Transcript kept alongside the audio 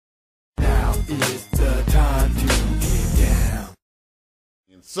It's the time to get down.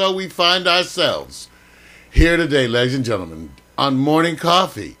 And so we find ourselves here today, ladies and gentlemen, on Morning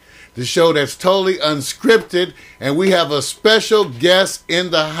Coffee, the show that's totally unscripted, and we have a special guest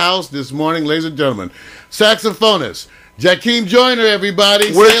in the house this morning, ladies and gentlemen. Saxophonist, Jackiem Joyner, everybody.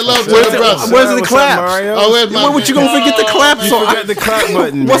 Say hello to my brother. Where's the claps? Oh, where's my What you gonna forget the claps You on? forgot the clap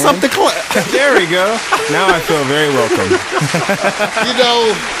button, What's man. up the clap? There we go. Now I feel very welcome. You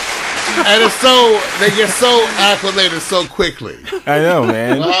know, and it's so, they get so acclimated so quickly. I know,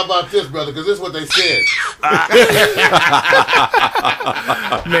 man. Well, how about this, brother? Because this is what they said.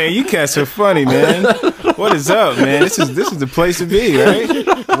 Man, you cats are funny, man. What is up, man? This is the place to be, right?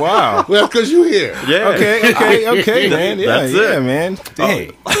 Wow. Well, because you here. Yeah. Okay, man. Yeah, That's yeah, it. man.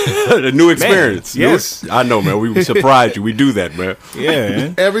 Hey, The new experience. Man, yes. I know, man. We surprised you. We do that, man. yeah,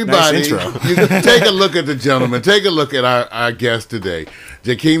 man. Everybody, Nice intro. you can take a look at the gentleman. Take a look at our guest today,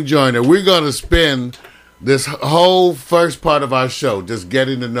 Jackiem Joyner. We're going to spend this whole first part of our show just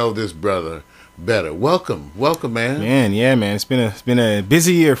getting to know this brother better. Welcome, man. Man, yeah, man. It's been a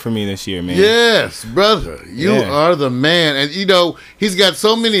busy year for me this year, man. Yes, brother, you Yeah. are the man. And you know, he's got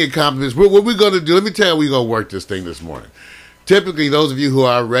so many accomplishments. What we're going to do, let me tell you how we're going to work this thing this morning. Typically, those of you who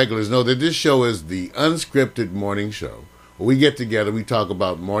are regulars know that this show is the unscripted morning show. We get together, we talk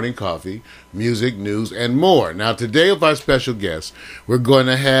about morning coffee, music, news, and more. Now, today with our special guest, we're going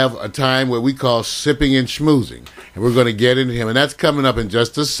to have a time where we call sipping and schmoozing. And we're going to get into him, and that's coming up in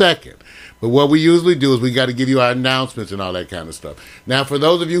just a second. But what we usually do is we got to give you our announcements and all that kind of stuff. Now, for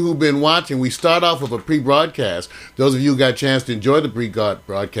those of you who've been watching, we start off with a pre-broadcast. Those of you who got a chance to enjoy the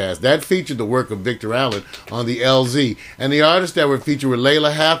pre-broadcast, that featured the work of Victor Allen on the LZ. And the artists that were featured were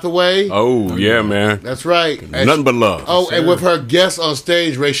Layla Hathaway. Oh, yeah, man. That's right. And Nothing but love. Oh, and with her guest on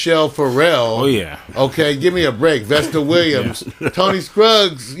stage, Rachelle Farrell. Oh, yeah. Okay, give me a break. Vesta Williams, Tony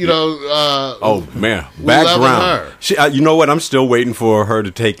Scruggs, you know. Oh, man. we loving Background. her. She, you know what? I'm still waiting for her to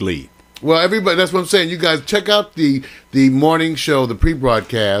take lead. Well, everybody, that's what I'm saying. You guys check out the morning show, the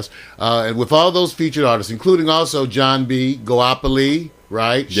pre-broadcast, and with all those featured artists, including also John B., Goapali,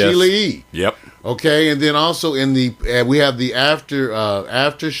 right? Yes. Sheila E. Yep. Okay, and then also in the we have the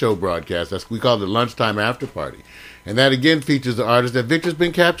after show broadcast. We call it the lunchtime after party, and that again features the artists that Victor's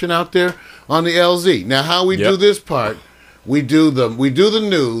been capturing out there on the LZ. Now, how we do this part? We do the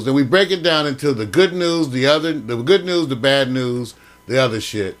news, and we break it down into the good news, the good news, the bad news, the other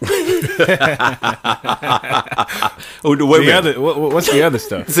shit. Oh, wait a minute. What's the other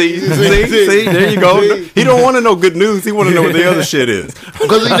stuff? See, there you go. He don't want to know good news. He want to know what the other shit is.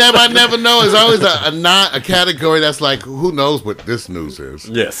 Because I never know. It's always a category that's like, who knows what this news is.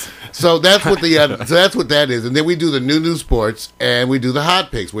 Yes. So that's what that's what that is. And then we do the new sports, and we do the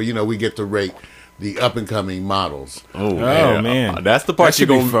hot picks, where we get to rate the up and coming models. Oh man. That's the part That should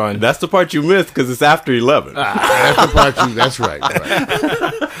be fun. That's the part you missed because it's after 11. That's the part that's right.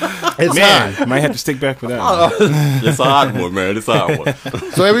 It's Man, might have to stick back with that one. It's a hot one, man. It's a hot one.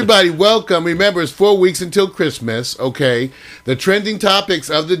 So everybody, welcome. Remember, it's 4 weeks until Christmas, okay? The trending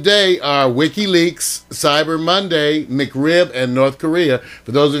topics of the day are WikiLeaks, Cyber Monday, McRib, and North Korea.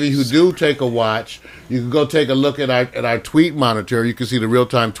 For those of you who do take a watch, you can go take a look at our tweet monitor. You can see the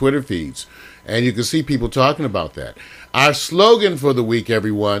real-time Twitter feeds, and you can see people talking about that. Our slogan for the week,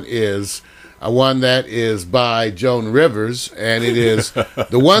 everyone, is one that is by Joan Rivers, and it is,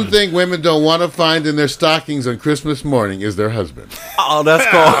 the one thing women don't want to find in their stockings on Christmas morning is their husband. Oh, that's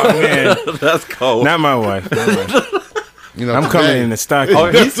cold. Oh, man. That's cold. Not my wife. I'm coming in the stocking.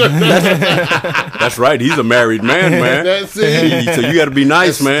 Oh, that's right. He's a married man. That's it. So you got to be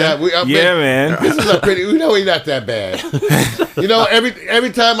nice, man. Yeah, man. This is a pretty. He's not that bad. Every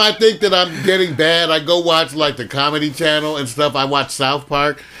time I think that I'm getting bad, I go watch like the Comedy Channel and stuff. I watch South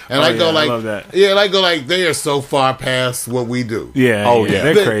Park, and I go like, I love that. Yeah, and I go like, they are so far past what we do. Yeah. Oh,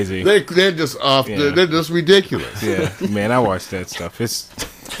 yeah. They're crazy. They're just off. Yeah. They're just ridiculous. Yeah, man, I watch that stuff. It's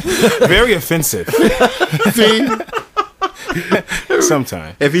very offensive. See.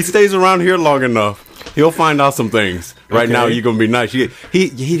 Sometimes. If he stays around here long enough, he'll find out some things. Right now, you're gonna be nice.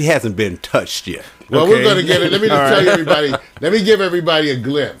 He hasn't been touched yet. Well, Okay. we're going to get it. Let me just tell you, everybody. Let me give everybody a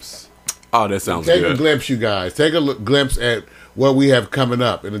glimpse. Oh, that sounds Take good. a glimpse, you guys. Take a glimpse at what we have coming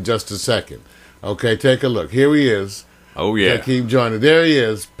up in just a second. Okay, take a look. Here he is. Oh yeah. Jackiem Joyner. There he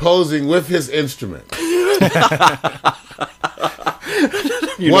is, posing with his instrument.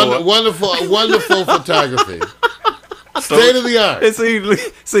 Wonderful photography. State of the art.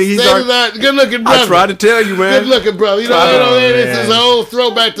 See, he's State of the art. Good looking brother. I tried to tell you, man. Good looking brother. This is an old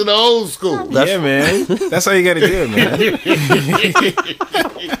throwback to the old school. Yeah, man. That's how you got to do it, man.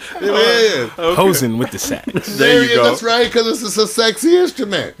 It is. Posing with the sax. There you go. That's right, because it's a sexy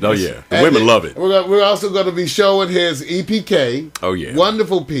instrument. Oh, yeah. The women love it. We're also going to be showing his EPK. Oh, yeah.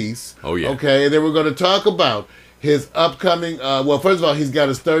 Wonderful piece. Oh, yeah. Okay, and then we're going to talk about his upcoming, first of all, he's got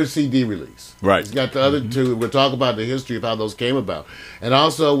his third CD release. Right. He's got the other two. We'll talk about the history of how those came about. And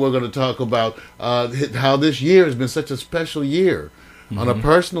also we're going to talk about how this year has been such a special year on a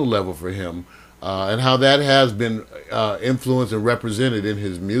personal level for him, and how that has been influenced and represented in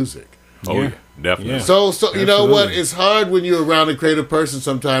his music. Oh, yeah. Definitely. Yeah. So you know what? It's hard when you're around a creative person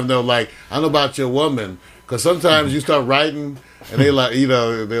sometimes, though. Like, I don't know about your woman, because sometimes you start writing, and they're like,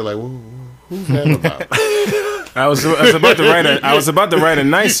 well, who's that about? I was about to write a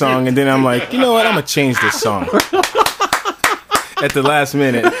nice song, and then I'm like, you know what? I'm gonna change this song at the last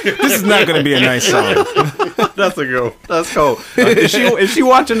minute. This is not gonna be a nice song. That's cool. Is she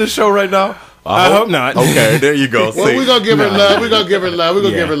watching the show right now? I hope not. Okay, there you go. Well, we're gonna give her love. We're gonna give her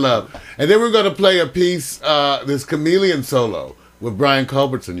love. And then we're gonna play a piece, this chameleon solo with Brian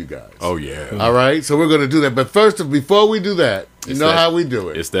Culbertson, you guys. Oh, yeah. All right, so we're gonna do that. But first, before we do that, how we do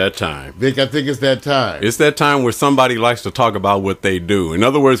it. It's that time. Vic, I think it's that time. It's that time where somebody likes to talk about what they do. In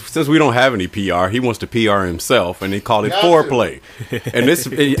other words, since we don't have any PR, he wants to PR himself, and they call it foreplay.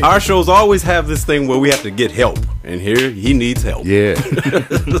 And our shows always have this thing where we have to get help, and here he needs help. Yeah.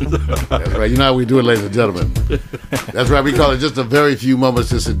 That's right. You know how we do it, ladies and gentlemen. That's right. We call it just a very few moments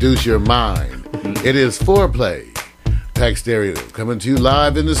to seduce your mind. It is foreplay. Pack Stereo coming to you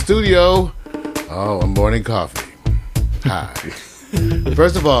live in the studio. Oh, a morning coffee. Hi.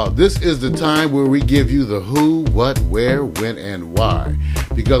 First of all, this is the time where we give you the who, what, where, when, and why.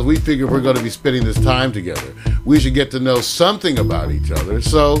 Because we figure we're going to be spending this time together, we should get to know something about each other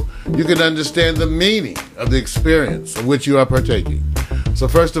so you can understand the meaning of the experience in which you are partaking. So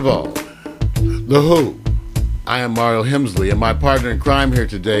first of all, the who. I am Mario Hemsley, and my partner in crime here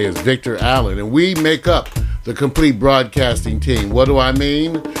today is Victor Allen, and we make up the complete broadcasting team. What do I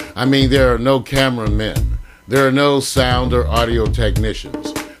mean? I mean there are no cameramen. There are no sound or audio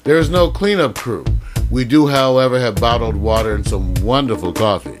technicians. There is no cleanup crew. We do, however, have bottled water and some wonderful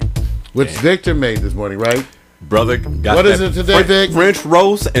coffee, which Victor made this morning, right? Brother, got what is it today, Vic? French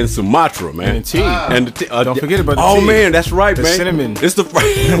roast and Sumatra, man. And tea. And the tea. Don't forget about the tea. tea. Oh, man, that's right, the man. Cinnamon. It's the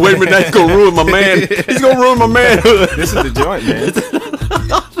wait a minute, that's going to ruin my man. He's going to ruin my manhood. This is the joint, man.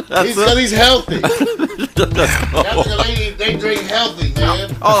 He's healthy. They drink healthy,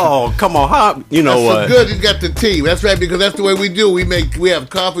 man. Oh, come on. You know what? Good, he's got the tea. That's right, because that's the way we do. We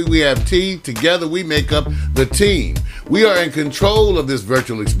have coffee, we have tea. Together we make up the team. We are in control of this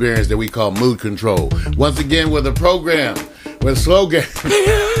virtual experience that we call Mood Control. Once again, with a program, with a slogan.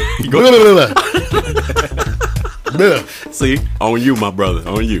 See, on you, my brother,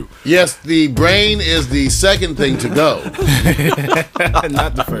 on you. Yes, the brain is the second thing to go.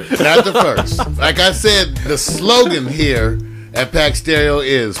 Not the first. Not the first. Like I said, the slogan here at Pack Stereo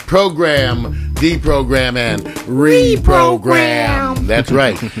is program, deprogram, and reprogram. That's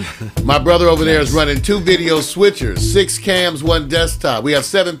right. My brother over there is running 2 video switchers, 6 cams, 1 desktop. We have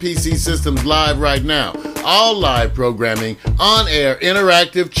 7 PC systems live right now. All live programming, on-air,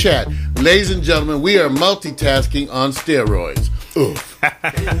 interactive chat. Ladies and gentlemen, we are multitasking on steroids. Oof.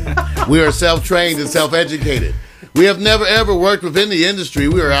 We are self-trained and self-educated. We have never, ever worked within the industry.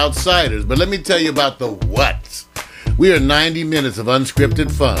 We are outsiders. But let me tell you about the what. We are 90 minutes of unscripted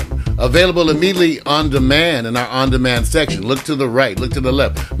fun. Available immediately on demand in our on-demand section. Look to the right, look to the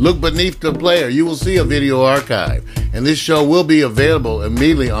left. Look beneath the player. You will see a video archive. And this show will be available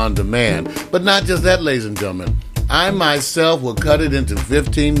immediately on demand. But not just that, ladies and gentlemen. I myself will cut it into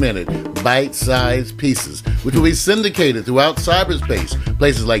 15-minute bite-sized pieces, which will be syndicated throughout cyberspace.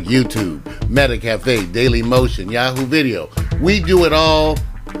 Places like YouTube, Metacafe, Daily Motion, Yahoo Video. We do it all.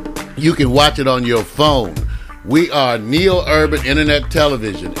 You can watch it on your phone. We are neo-urban internet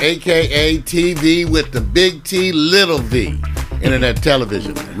television, a.k.a. TV with the big T, little v. Internet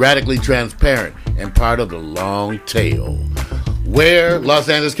television, radically transparent and part of the long tail. Where? Los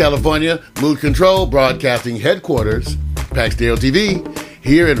Angeles, California, Mood Control Broadcasting Headquarters, Pack Stereo TV,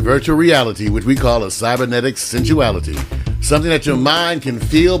 here in virtual reality, which we call a cybernetic sensuality. Something that your mind can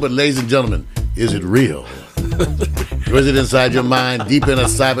feel, but ladies and gentlemen, is it real? Or is it inside your mind, deep in a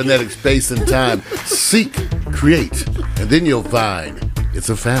cybernetic space and time? Seek, create, and then you'll find it's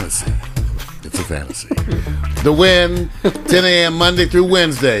a fantasy. It's a fantasy. The Win, 10 a.m. Monday through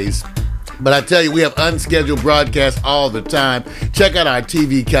Wednesdays. But I tell you, we have unscheduled broadcasts all the time. Check out our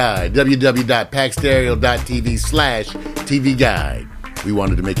TV guide, www.packstereo.tv/TV. TV guide. We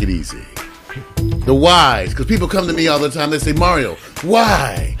wanted to make it easy. The whys, because people come to me all the time. They say, Mario,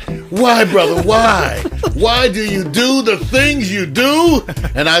 why? Why, brother, why? Why do you do the things you do?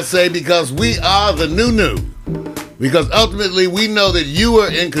 And I say, because we are the new. Because ultimately, we know that you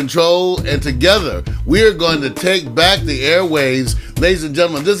are in control, and together, we are going to take back the airwaves. Ladies and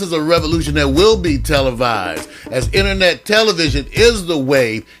gentlemen, this is a revolution that will be televised. As internet television is the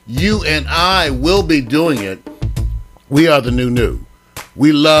wave, you and I will be doing it. We are the new.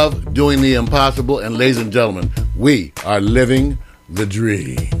 We love doing the impossible, and ladies and gentlemen, we are living the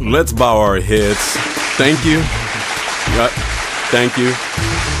dream. Let's bow our heads. Thank you. Thank you.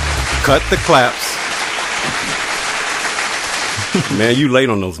 Cut the claps. Man, you late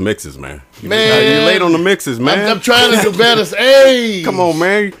on those mixes, man. You late on the mixes, man. I'm trying to do better. Hey, come on,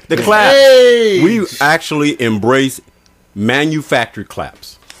 man. The claps. Hey. We actually embrace manufactured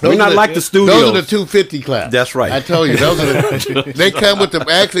claps. We're not like the studios. Those are the 250 claps. That's right. I told you. Those are they come with the,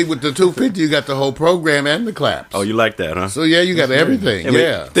 actually with the 250, you got the whole program and the claps. Oh, you like that, huh? So, yeah, you got everything. I mean,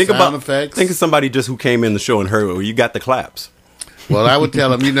 yeah. Think Sound effects. Think of somebody just who came in the show and heard, well, you got the claps. Well, I would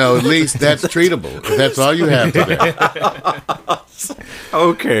tell them, at least that's treatable. If that's all you have today.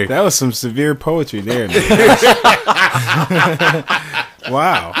 Okay. That was some severe poetry there, man.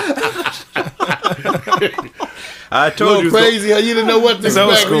 Wow. I told you. Crazy how you didn't know what to It's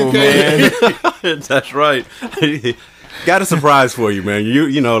old school, man. That's right. Got a surprise for you, man.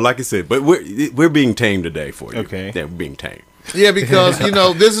 You know, like I said, but we're being tamed today for you. Okay. Yeah, we're being tamed. Yeah, because,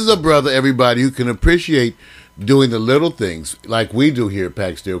 this is a brother, everybody, who can appreciate doing the little things like we do here at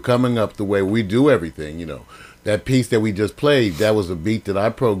Pack Stereo, coming up the way we do everything, That piece that we just played, that was a beat that I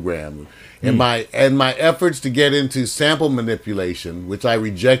programmed. And my efforts to get into sample manipulation, which I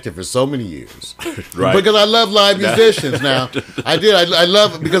rejected for so many years. Right. Because I love live musicians now. I did. I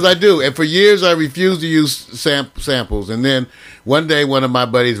love it because I do. And for years I refused to use samples. And then one day one of my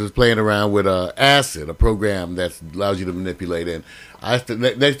buddies was playing around with Acid, a program that allows you to manipulate. And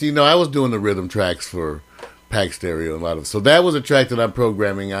next thing you know, I was doing the rhythm tracks for Pack Stereo and a lot of. So that was a track that I'm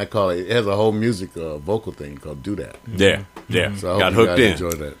programming. I call it. It has a whole music vocal thing called "Do That." Yeah, yeah. So I Got hope hooked you in. guys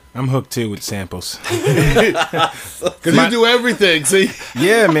enjoy that. I'm hooked too with samples. Because you do everything. See.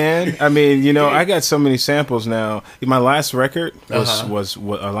 Yeah, man. I mean, I got so many samples now. My last record was a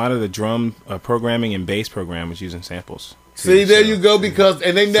lot of the drum programming and bass program was using samples. See, there you go. Because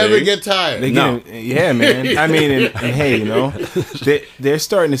and they never get tired. Yeah, man. I mean, and hey, they're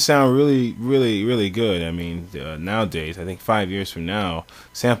starting to sound really, really, really good. I mean, nowadays, I think 5 years from now,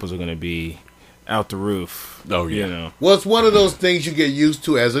 samples are going to be out the roof. Oh yeah. Well, it's one of those things you get used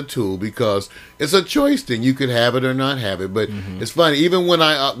to as a tool because it's a choice thing. You could have it or not have it. But it's funny. Even when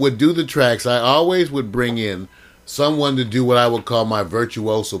I would do the tracks, I always would bring in someone to do what I would call my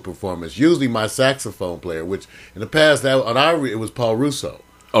virtuoso performance. Usually my saxophone player, which in the past it was Paul Russo.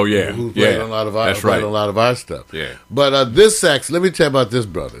 Oh yeah, who played on a lot of our, That's right. on a lot of our stuff. Yeah. But this sax, let me tell you about this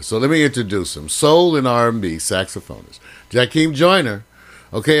brother. So let me introduce him. Soul and R&B saxophonist, Jackiem Joyner.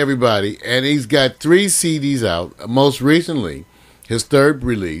 Okay, everybody, and he's got 3 CDs out. Most recently, his third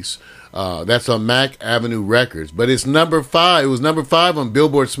release. That's on Mack Avenue Records, but it's number 5. It was number 5 on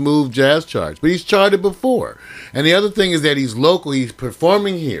Billboard Smooth Jazz charts, but he's charted before. And the other thing is that he's local. He's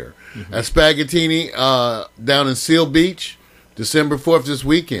performing here at Spaghettini down in Seal Beach, December 4th this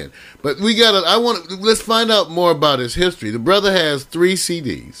weekend. But let's find out more about his history. The brother has 3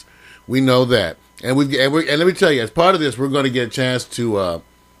 CDs. We know that, and let me tell you, as part of this, we're going to get a chance to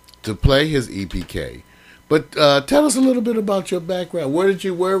play his EPK. But tell us a little bit about your background. Where'd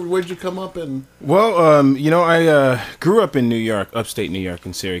you come up in? Well, I grew up in New York, upstate New York,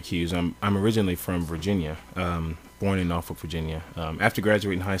 in Syracuse. I'm originally from Virginia, born in Norfolk, Virginia. After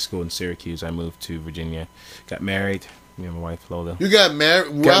graduating high school in Syracuse, I moved to Virginia, got married. Me and my wife Lola. You got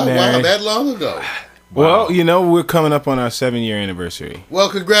married? Wow, that long ago. Wow. Well, we're coming up on our 7-year anniversary. Well,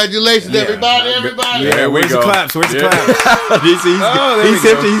 congratulations, everybody! Yeah, there we where's go. the claps? Where's the claps? He's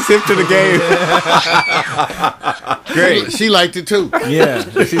hip to the game. Great. She liked it too. Yeah,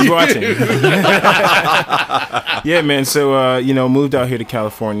 she's watching. Yeah, man. So, moved out here to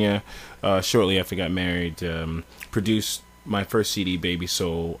California shortly after I got married. Produced my first CD, Baby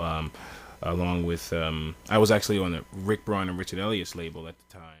Soul, along with I was actually on the Rick Braun and Richard Elliott's label at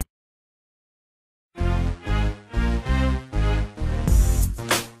the time.